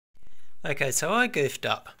Okay, so I goofed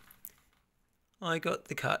up. I got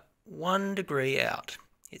the cut 1 degree out.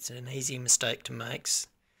 It's an easy mistake to make,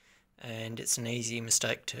 and it's an easy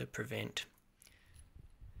mistake to prevent.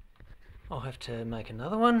 I'll have to make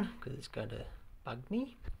another one because it's going to bug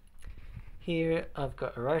me. Here I've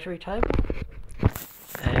got a rotary table,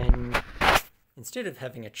 and instead of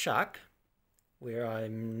having a chuck where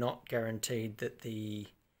I'm not guaranteed that the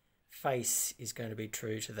face is going to be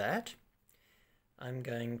true to that, I'm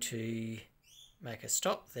going to make a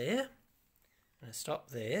stop there and a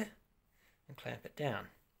stop there and clamp it down.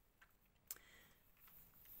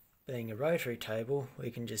 Being a rotary table,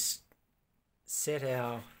 we can just set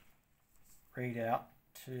our readout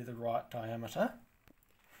to the right diameter,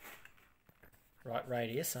 right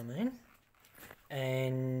radius I mean,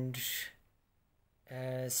 and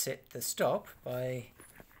set the stop by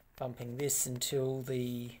bumping this until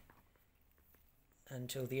the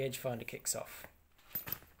edge finder kicks off,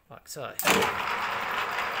 like so.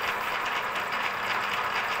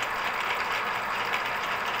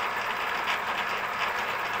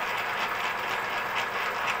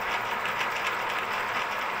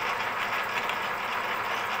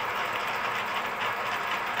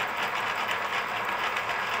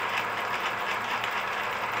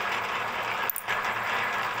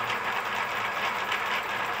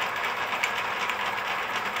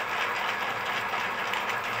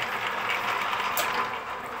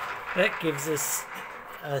 That gives us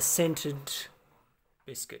a centered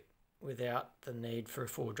biscuit without the need for a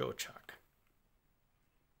 4-jaw chuck.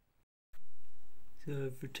 So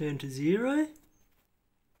I've returned to 0.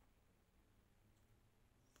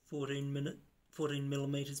 14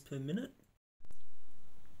 millimeters per minute.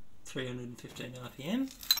 315 RPM.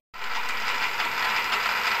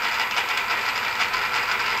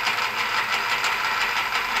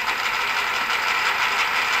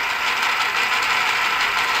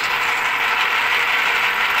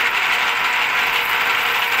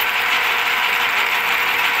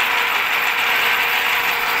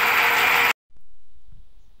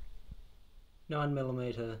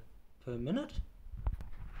 $9mm per minute.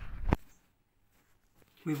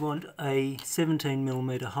 We want a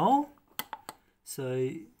 17mm hole,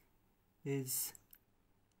 so there's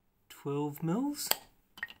 12 mils,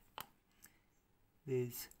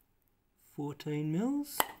 there's 14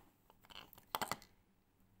 mils,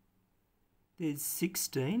 there's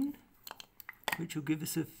 16, which will give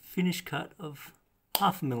us a finish cut of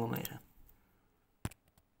 0.5 millimeter.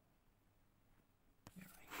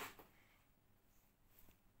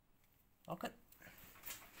 It.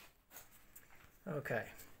 Okay,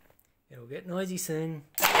 it'll get noisy soon.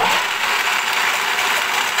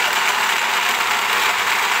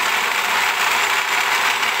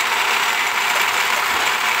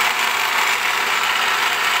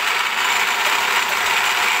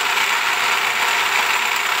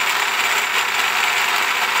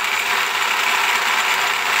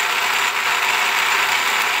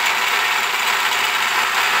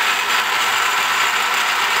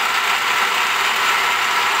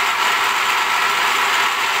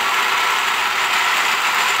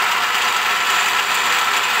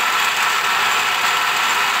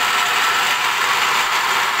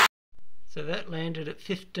 So that landed at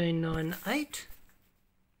 15.98.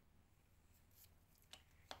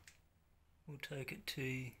 We'll take it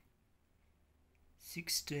to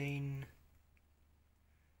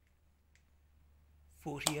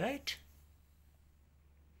 16.48.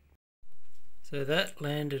 So that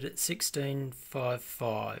landed at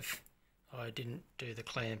 16.55. I didn't do the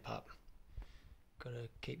clamp up. Got to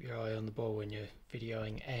keep your eye on the ball when you're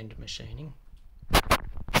videoing and machining.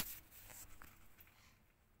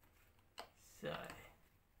 So,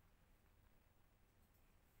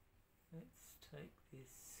 let's take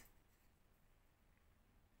this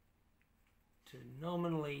to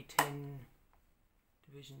nominally 10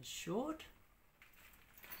 divisions short.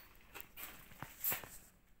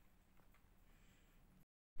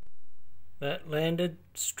 That landed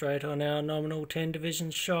straight on our nominal 10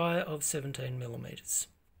 divisions shy of 17 millimeters.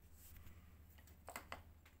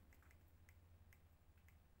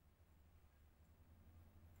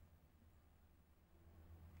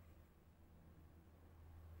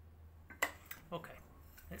 Okay,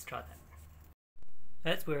 let's try that.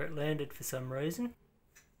 That's where it landed for some reason.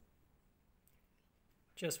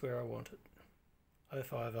 Just where I want it.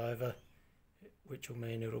 0.5 over, which will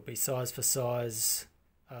mean it'll be size for size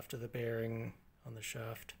after the bearing on the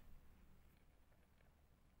shaft.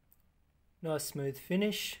 Nice smooth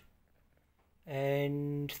finish.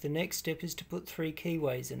 And the next step is to put 3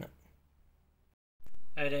 keyways in it.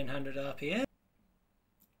 1800 RPM,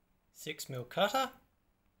 6mm cutter,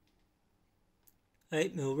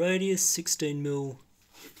 8mm radius, 16mm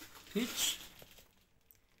pitch,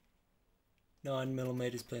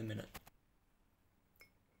 9mm per minute.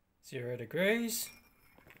 0 degrees,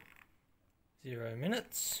 0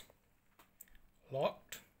 minutes,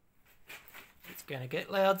 locked. It's going to get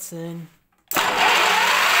loud soon.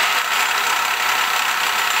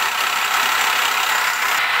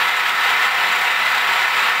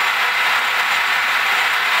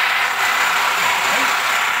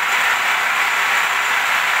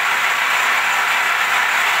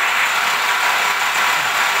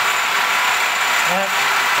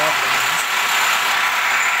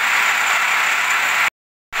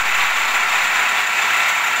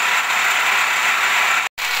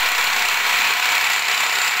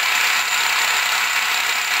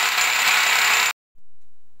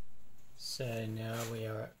 So now we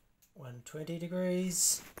are at 120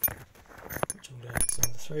 degrees, which will go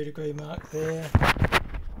on the 3 degree mark there.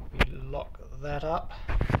 We lock that up.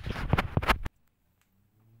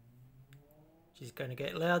 She's going to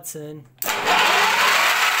get loud soon.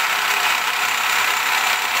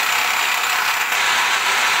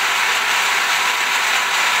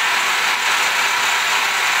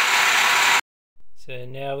 So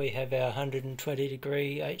now we have our 120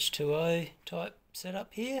 degree H2O type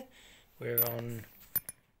setup here. We're on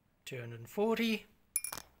 240,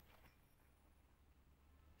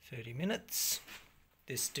 30 minutes.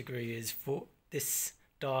 This dial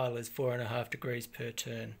is 4.5 degrees per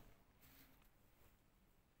turn.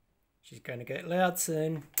 She's going to get loud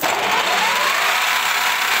soon.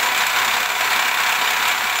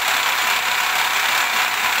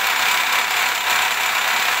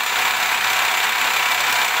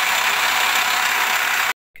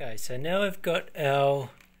 Okay, so now we've got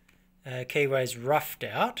our keyways roughed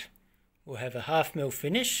out. We'll have a 1/2 mil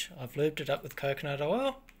finish. I've lubed it up with coconut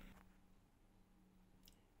oil.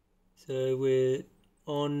 So we're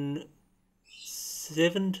on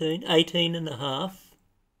 8.5.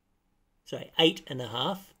 Sorry,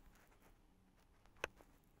 8.5.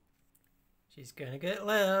 She's going to get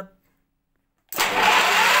loud.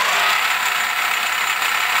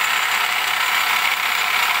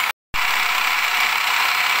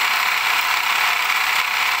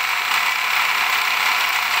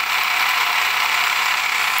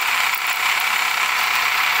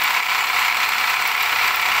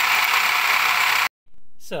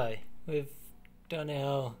 So we've done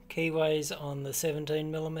our keyways on the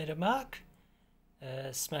 17mm mark,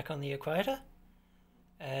 smack on the equator,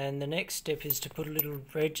 and the next step is to put a little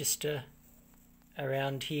register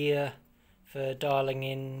around here for dialing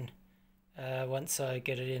in once I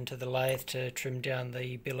get it into the lathe to trim down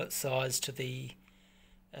the billet size to the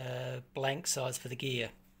blank size for the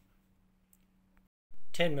gear.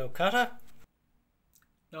 10mm cutter,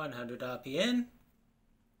 900 RPM,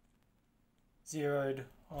 zeroed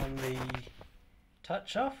on the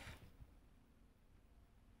touch off.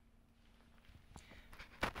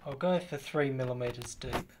 I'll go for 3mm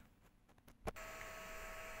deep.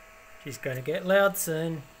 She's going to get loud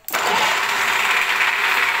soon.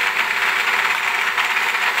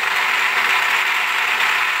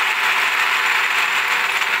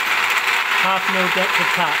 1/2 mil depth of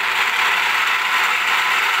cut.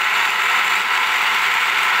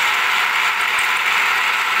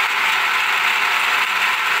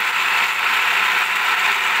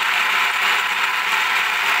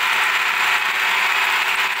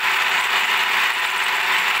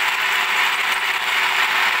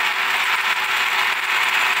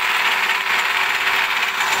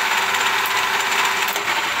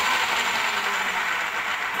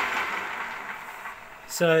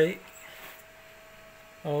 So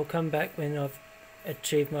I'll come back when I've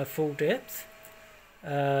achieved my full depth.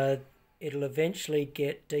 It'll eventually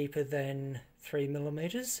get deeper than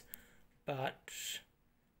 3mm, but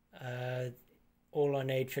all I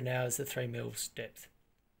need for now is the 3mm depth.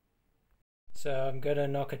 So I'm going to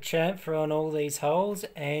knock a chamfer on all these holes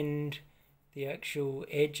and the actual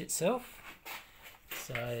edge itself.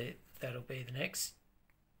 So that'll be the next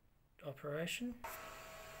operation.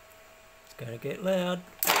 It's going to get loud.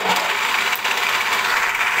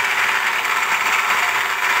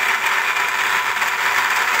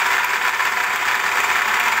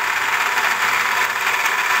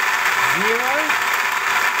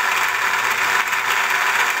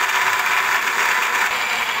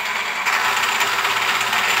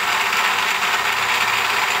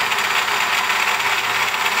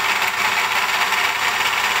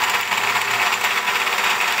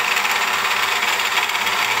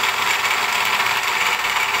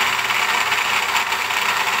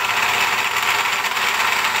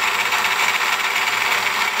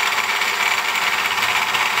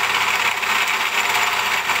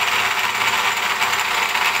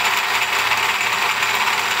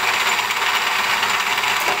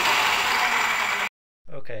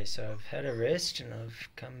 Okay, so I've had a rest and I've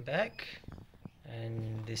come back,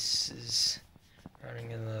 and this is running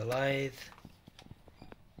in the lathe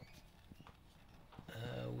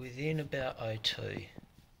within about O2.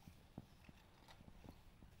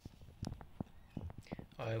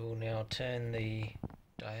 I will now turn the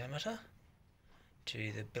diameter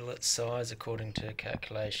to the billet size according to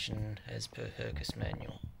calculation as per Hercus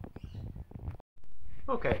manual.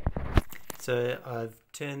 Okay, so I've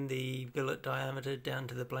turned the billet diameter down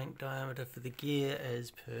to the blank diameter for the gear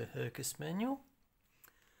as per Hercus manual,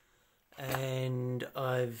 and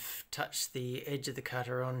I've touched the edge of the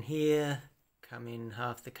cutter on here, come in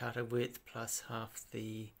half the cutter width plus half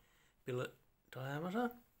the billet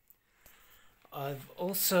diameter. I've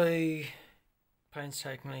also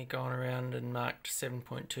painstakingly gone around and marked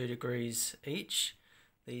 7.2 degrees each.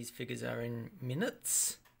 These figures are in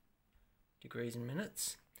minutes, degrees in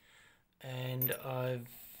minutes, and I've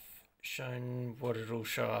shown what it'll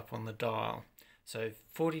show up on the dial. So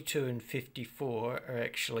 42 and 54 are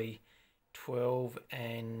actually 12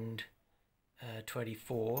 and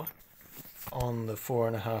 24 on the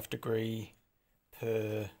 4.5 degree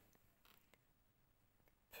per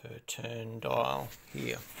turn dial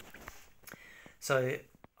here. So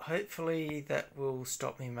hopefully that will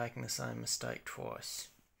stop me making the same mistake twice.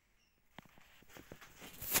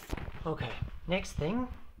 Okay, next thing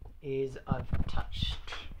is I've touched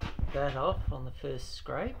that off on the first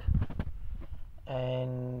scrape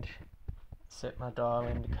and set my dial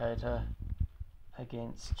indicator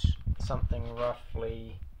against something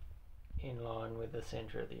roughly in line with the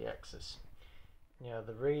center of the axis. Now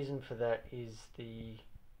the reason for that is the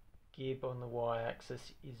gib on the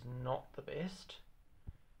y-axis is not the best,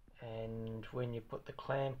 and when you put the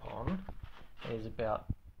clamp on there's about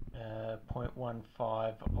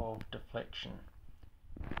 0.15 of deflection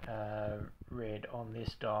read on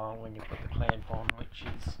this dial when you put the clamp on, which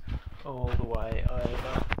is all the way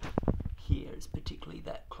over here. It's particularly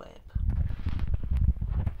that clamp.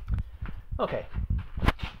 Okay,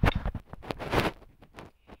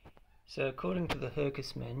 so according to the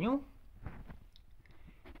Hercus manual,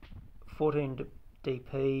 14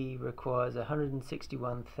 dp requires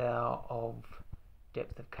 161 thou of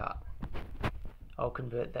depth of cut. I'll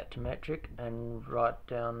convert that to metric and write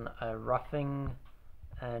down a roughing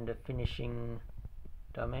and a finishing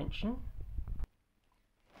dimension.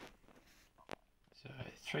 So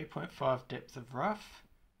 3.5 depth of rough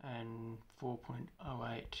and 4.08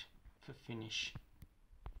 for finish.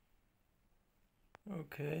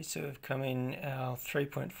 Okay, so we've come in our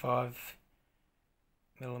 3.5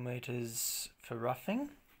 millimeters for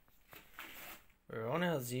roughing. We're on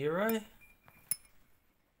our zero.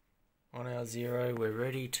 On our zero, we're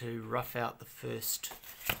ready to rough out the first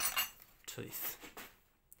tooth.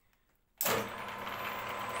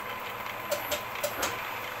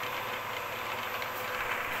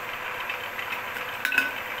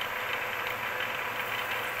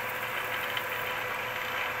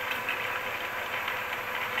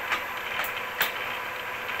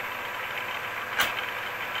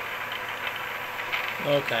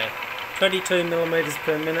 Okay, 22 millimeters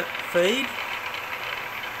per minute feed.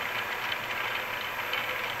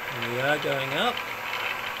 And we are going up.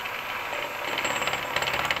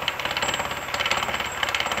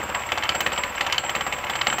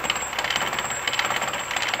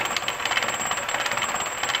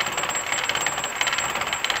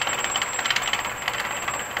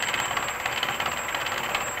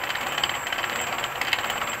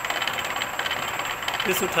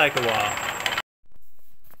 This will take a while.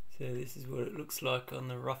 So this is what it looks like on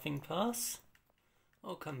the roughing pass.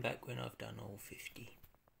 I'll come back when I've done all 50.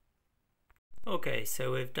 Okay,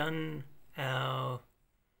 so we've done our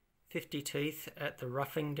 50 teeth at the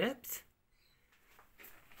roughing depth.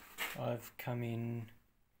 I've come in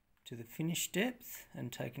to the finish depth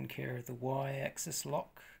and taken care of the y-axis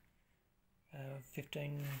lock,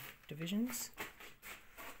 15 divisions.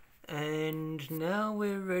 And now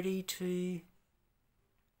we're ready to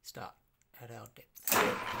start at our depth.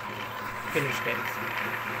 Finish depth.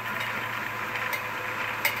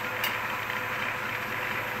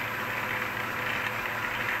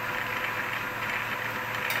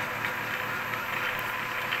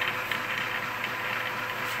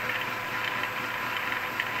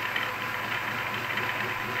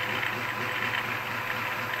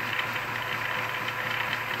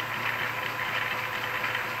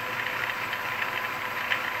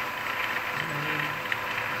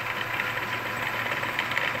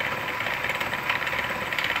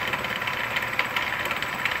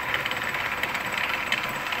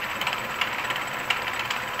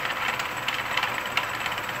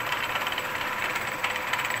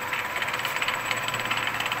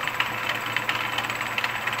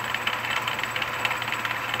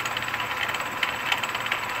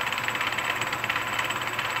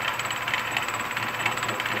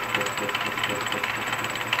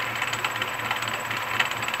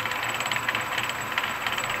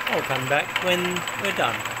 I'll come back when we're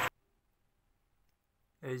done.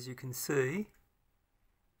 As you can see,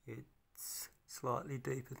 it's slightly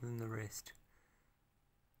deeper than the rest.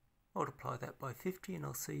 Multiply that by 50 and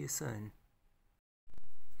I'll see you soon.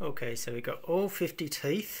 Okay, so we've got all 50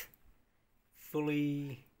 teeth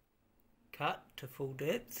fully cut to full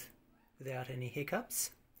depth without any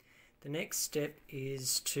hiccups. The next step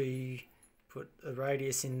is to put a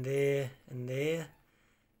radius in there and there,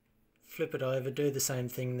 flip it over, do the same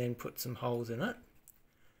thing, then put some holes in it.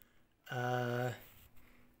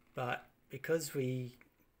 But because we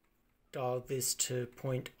dialed this to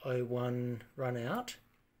 0.01 run out,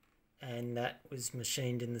 and that was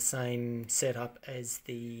machined in the same setup as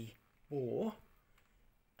the bore,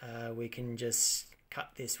 we can just cut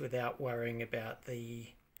this without worrying about the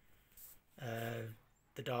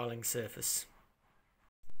dialing surface.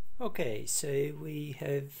 Okay, so we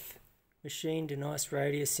have machined a nice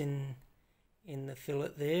radius in the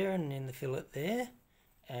fillet there and in the fillet there,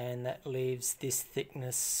 and that leaves this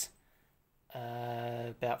thickness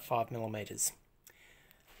about 5mm.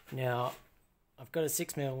 Now I've got a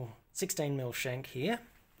 16mm shank here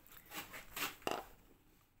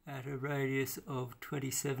at a radius of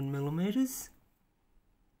 27mm,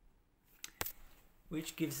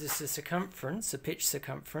 which gives us a circumference, a pitch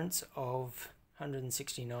circumference of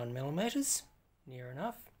 169mm, near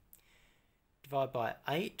enough. Divide by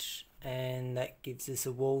 8 and that gives us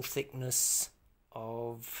a wall thickness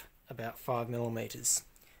of about 5mm,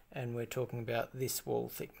 and we're talking about this wall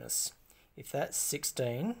thickness. If that's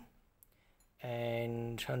 16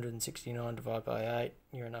 and 169 divided by 8,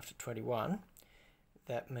 near enough to 21,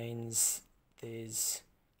 that means there's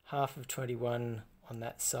half of 21 on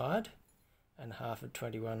that side, and half of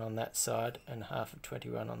 21 on that side, and half of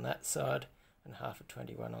 21 on that side, and half of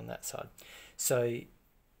 21 on that side. So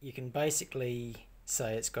you can basically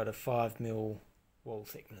say it's got a 5mm wall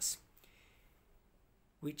thickness,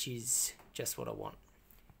 which is just what I want.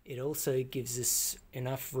 It also gives us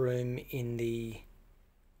enough room in the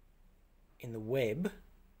web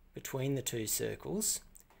between the two circles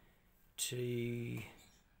to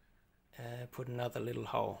put another little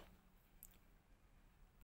hole.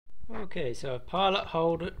 Okay, so I pilot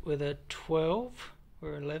hold it with a 12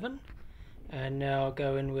 or 11, and now I'll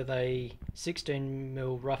go in with a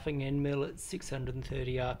 16mm roughing end mill at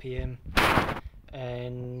 630 RPM,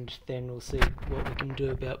 and then we'll see what we can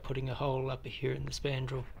do about putting a hole up here in the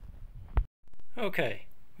spandrel. Okay,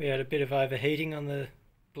 we had a bit of overheating on the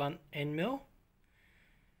blunt end mill,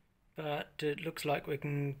 but it looks like we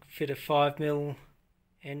can fit a 5mm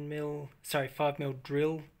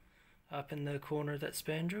drill up in the corner of that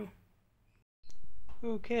spandrel.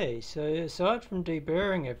 Okay, so aside from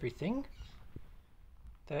deburring everything,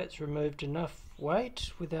 that's removed enough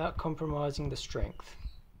weight without compromising the strength.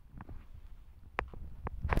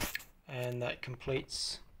 And that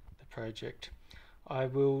completes the project. I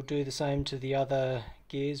will do the same to the other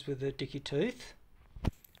gears with the dicky tooth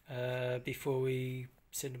before we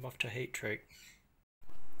send them off to heat treat.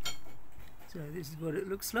 So this is what it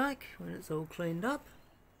looks like when it's all cleaned up.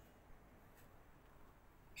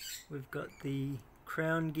 We've got the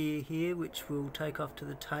crown gear here, which will take off to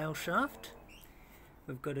the tail shaft.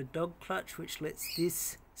 We've got a dog clutch which lets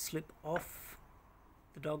this slip off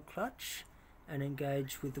the dog clutch and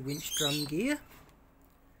engage with the winch drum gear.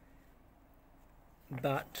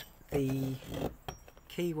 But the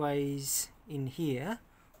keyways in here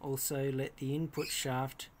also let the input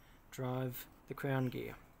shaft drive the crown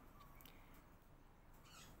gear.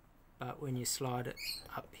 But when you slide it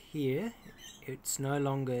up here, it's no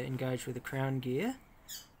longer engaged with the crown gear,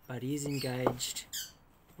 but is engaged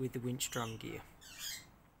with the winch drum gear.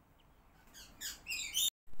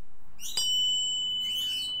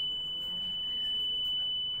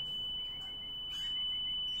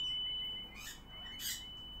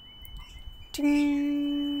 Ting!